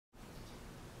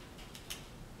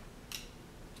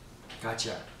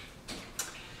Gotcha.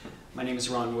 My name is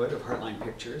Ron Wood of Heartline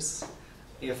Pictures.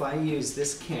 If I use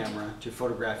this camera to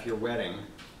photograph your wedding,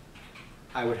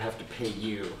 I would have to pay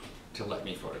you to let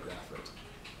me photograph it.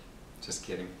 Just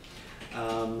kidding.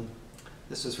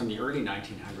 This was from the early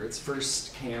 1900s,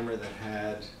 first camera that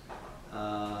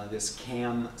had this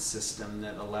cam system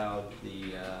that allowed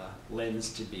the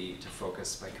lens to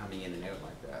focus by coming in and out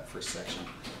like that. First section,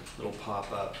 little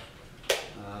pop-up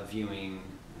viewing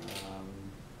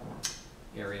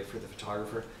area for the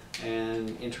photographer.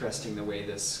 And interesting the way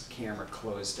this camera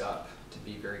closed up to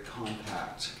be very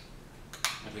compact.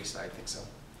 At least I think so.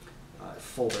 It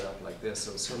folded up like this, so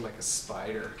it was sort of like a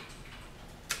spider.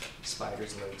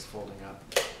 Spider's legs folding up.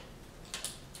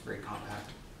 Very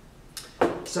compact.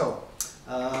 So,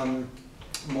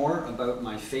 more about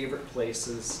my favorite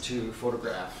places to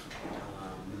photograph,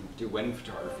 do wedding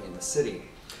photography in the city.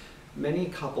 Many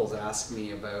couples ask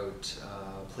me about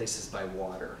places by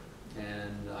water,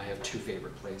 and I have two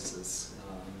favorite places.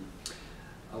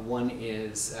 One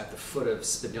is at the foot of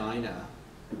Spadina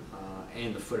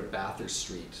and the foot of Bathurst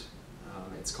Street.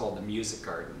 It's called the Music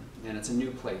Garden, and it's a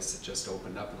new place that just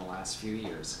opened up in the last few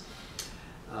years.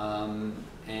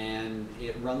 And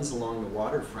it runs along the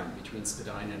waterfront between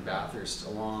Spadina and Bathurst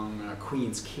along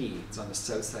Queen's Quay. It's on the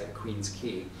south side of Queen's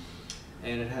Quay.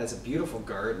 And it has a beautiful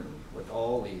garden with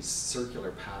all these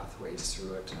circular pathways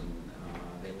through it, and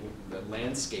the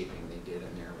landscaping they did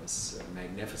in there was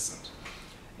magnificent.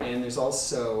 And there's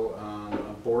also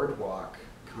a boardwalk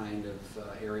kind of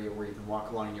area where you can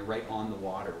walk along and you're right on the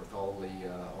water with all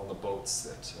the boats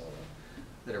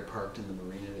that are parked in the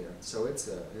marina there. So it's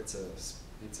a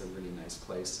really nice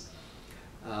place.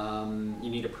 You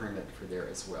need a permit for there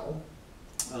as well.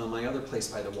 My other place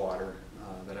by the water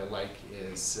that I like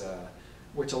is,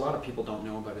 which a lot of people don't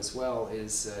know about as well,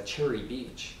 is Cherry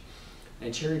Beach.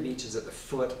 And Cherry Beach is at the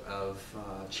foot of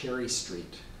Cherry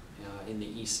Street in the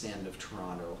east end of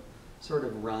Toronto. Sort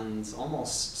of runs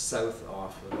almost south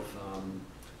off of,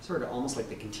 sort of almost like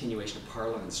the continuation of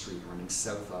Parliament Street running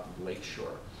south off of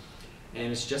Lakeshore.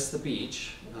 And it's just the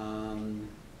beach.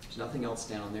 There's nothing else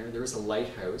down there. There is a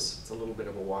lighthouse. It's a little bit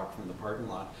of a walk from the parking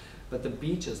lot. But the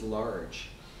beach is large.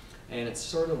 And it's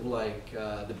sort of like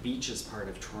the beaches part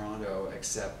of Toronto,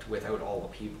 except without all the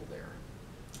people there.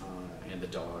 And the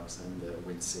dogs and the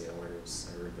wind sailors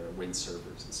or the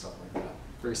windsurfers and stuff like that.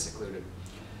 Very secluded.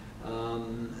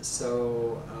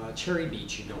 Cherry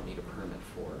Beach you don't need a permit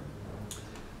for.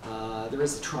 There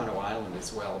is the Toronto Island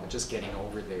as well, but just getting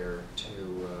over there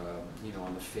to,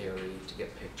 on the ferry to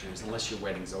get pictures, unless your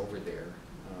wedding's over there,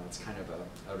 it's kind of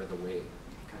out of the way,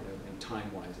 kind of, and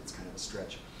time-wise it's kind of a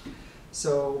stretch.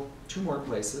 So, two more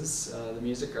places, the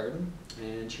Music Garden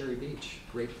and Cherry Beach,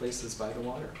 great places by the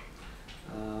water.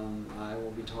 I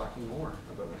will be talking more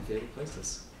about my favorite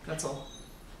places. That's all.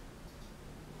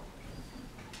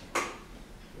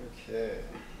 Okay.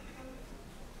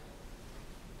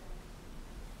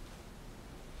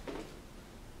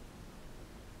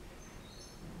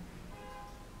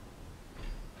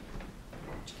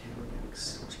 Which camera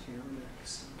next? Which camera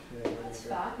next? Okay. That's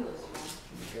fabulous.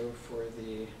 Go for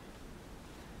the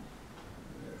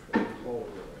Polaroid.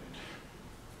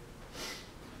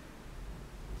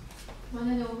 Want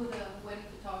to know who the wedding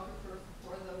photographer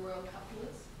for the royal couple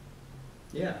is?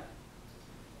 Yeah.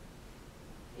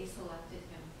 They selected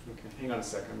him. Okay, hang on a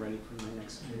second, I'm ready for my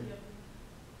next video.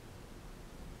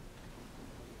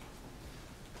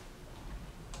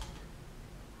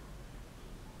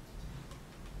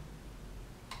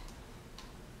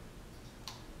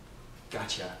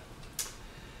 Gotcha.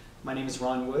 My name is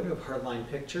Ron Wood of Heartline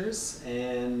Pictures,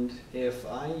 and if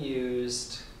I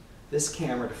used this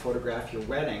camera to photograph your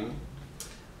wedding,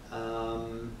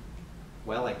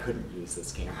 well, I couldn't use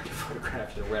this camera to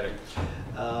photograph your wedding.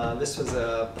 This was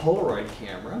a Polaroid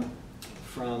camera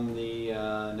from the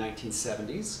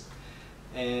 1970s,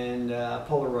 and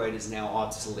Polaroid is now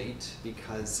obsolete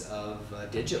because of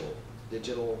digital.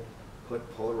 Digital put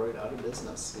Polaroid out of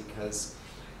business because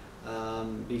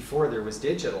before there was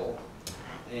digital,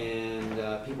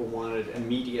 and people wanted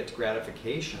immediate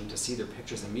gratification to see their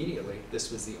pictures immediately,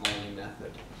 this was the only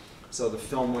method. So the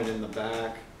film went in the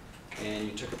back, and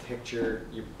you took a picture,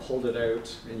 you pulled it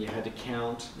out, and you had to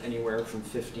count anywhere from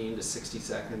 15 to 60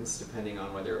 seconds, depending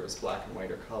on whether it was black and white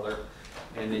or color,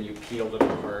 and then you peeled it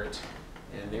apart,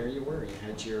 and there you were. You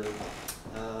had your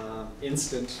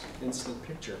instant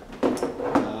picture.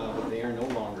 They are no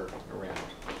longer around.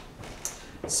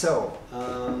 So,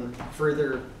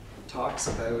 further talks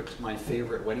about my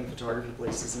favorite wedding photography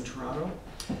places in Toronto.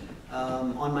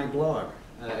 On my blog,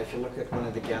 if you look at one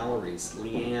of the galleries,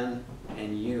 Leanne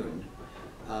and Yoon,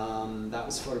 that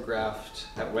was photographed,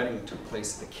 that wedding took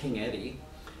place at the King Eddie,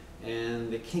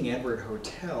 and the King Edward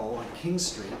Hotel on King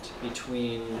Street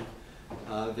between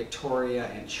Victoria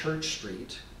and Church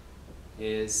Street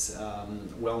is a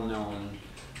well-known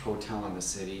hotel in the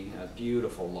city, a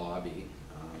beautiful lobby,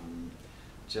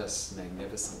 just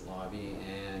magnificent lobby,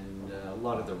 and a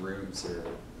lot of the rooms are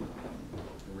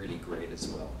really great as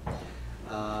well.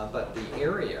 But the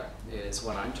area is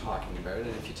what I'm talking about, and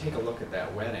if you take a look at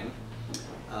that wedding,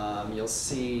 you'll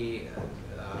see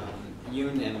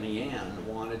Yoon and Leanne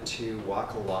wanted to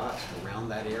walk a lot around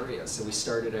that area. So we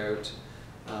started out,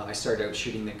 I started out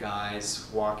shooting the guys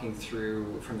walking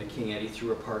through, from the King Eddie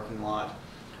through a parking lot,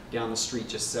 down the street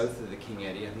just south of the King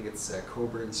Eddie. I think it's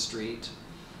Coburn Street.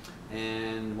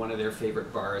 And one of their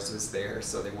favorite bars was there,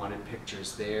 so they wanted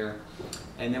pictures there.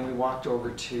 And then we walked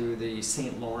over to the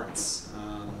St. Lawrence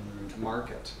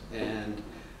Market. And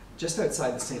just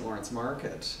outside the St. Lawrence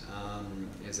Market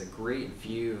is a great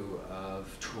view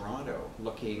of Toronto,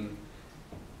 looking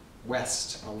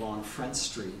west along Front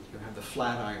Street. You have the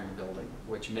Flatiron Building,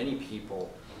 which many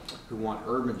people who want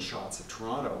urban shots of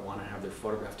Toronto want to have their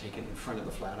photograph taken in front of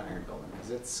the Flatiron Building, because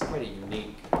it's quite a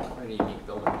unique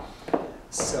building.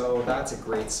 So that's a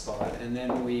great spot. And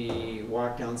then we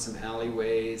walked down some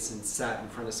alleyways and sat in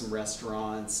front of some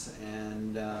restaurants.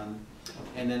 And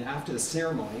then after the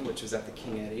ceremony, which was at the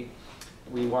King Eddie,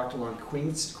 we walked along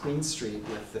Queen Street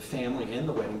with the family and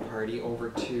the wedding party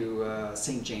over to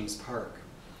St. James Park.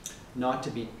 Not to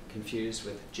be confused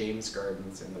with James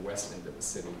Gardens in the west end of the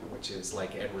city, which is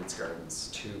like Edwards Gardens,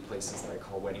 two places that I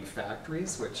call wedding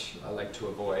factories, which I like to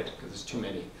avoid because there's too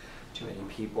many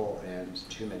people and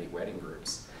too many wedding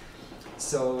groups.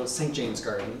 So St. James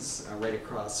Gardens, right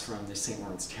across from the St.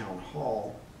 Lawrence Town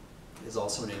Hall, is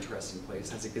also an interesting place.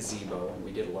 It has a gazebo, and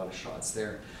we did a lot of shots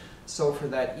there. So for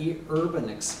that urban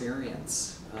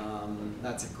experience,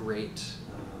 that's a great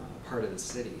part of the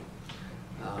city.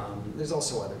 There's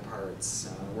also other parts.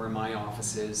 Where my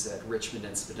office is at Richmond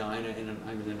and Spadina, and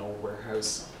I'm in an old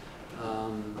warehouse.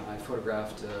 I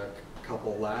photographed a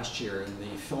couple last year in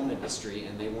the film industry,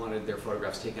 and they wanted their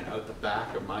photographs taken out the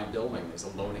back of my building. There's a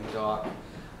loading dock,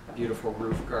 beautiful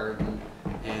roof garden,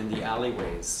 and the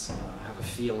alleyways have a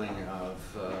feeling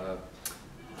of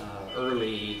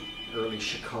early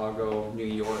Chicago, New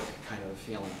York kind of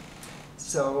feeling.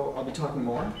 So I'll be talking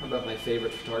more about my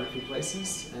favorite photography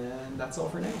places, and that's all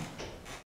for now.